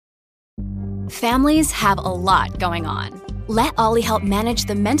Families have a lot going on. Let Ollie help manage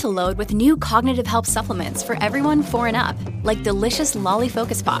the mental load with new cognitive help supplements for everyone 4 and up, like delicious Lolly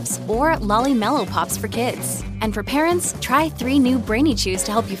Focus Pops or Lolly Mellow Pops for kids. And for parents, try 3 new Brainy Chews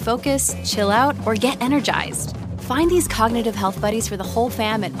to help you focus, chill out, or get energized. Find these cognitive health buddies for the whole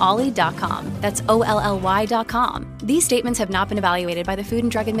fam at ollie.com. That's OLLY.com. These statements have not been evaluated by the Food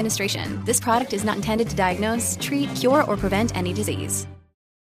and Drug Administration. This product is not intended to diagnose, treat, cure, or prevent any disease.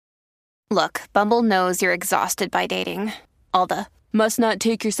 Look, Bumble knows you're exhausted by dating. All the, must not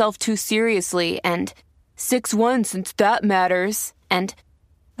take yourself too seriously, and 6'1" since that matters, and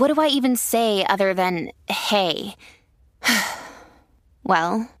what do I even say other than, hey?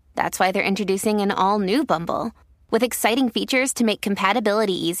 Well, that's why they're introducing an all-new Bumble, with exciting features to make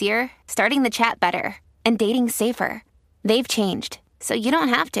compatibility easier, starting the chat better, and dating safer. They've changed, so you don't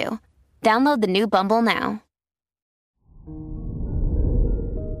have to. Download the new Bumble now.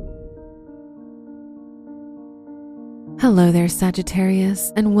 Hello there,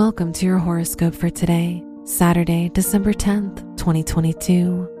 Sagittarius, and welcome to your horoscope for today, Saturday, December 10th,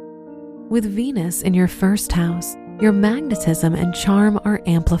 2022. With Venus in your first house, your magnetism and charm are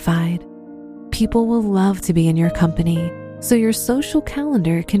amplified. People will love to be in your company, so your social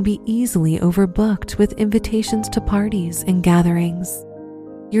calendar can be easily overbooked with invitations to parties and gatherings.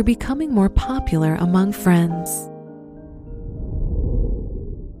 You're becoming more popular among friends.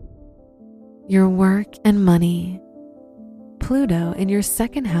 Your work and money. Pluto in your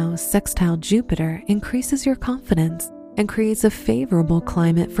second house sextile Jupiter increases your confidence and creates a favorable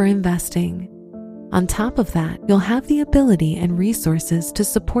climate for investing. On top of that, you'll have the ability and resources to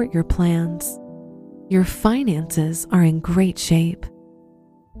support your plans. Your finances are in great shape.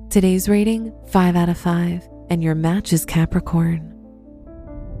 Today's rating, 5 out of 5, and your match is Capricorn.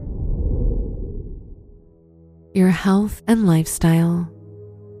 Your health and lifestyle.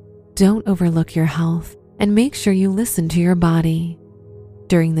 Don't overlook your health and make sure you listen to your body.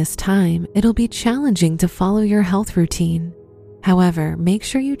 During this time, it'll be challenging to follow your health routine. However, make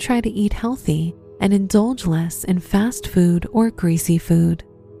sure you try to eat healthy and indulge less in fast food or greasy food.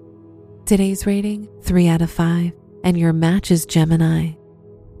 Today's rating, 3 out of 5, and your match is Gemini.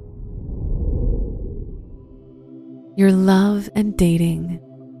 Your love and dating.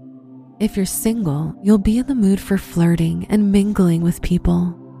 If you're single, you'll be in the mood for flirting and mingling with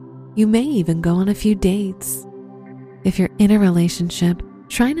people. You may even go on a few dates. If you're in a relationship,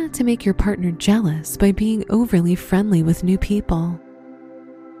 try not to make your partner jealous by being overly friendly with new people.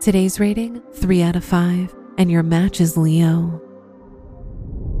 Today's rating, 3 out of 5, and your match is Leo.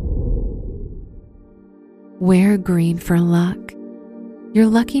 Wear green for luck. Your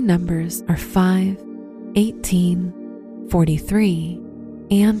lucky numbers are 5, 18, 43,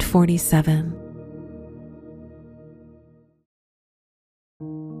 and 47.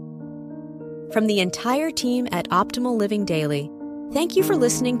 From the entire team at Optimal Living Daily, thank you for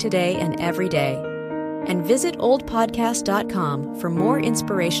listening today and every day. And visit oldpodcast.com for more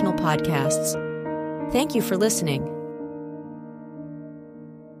inspirational podcasts. Thank you for listening.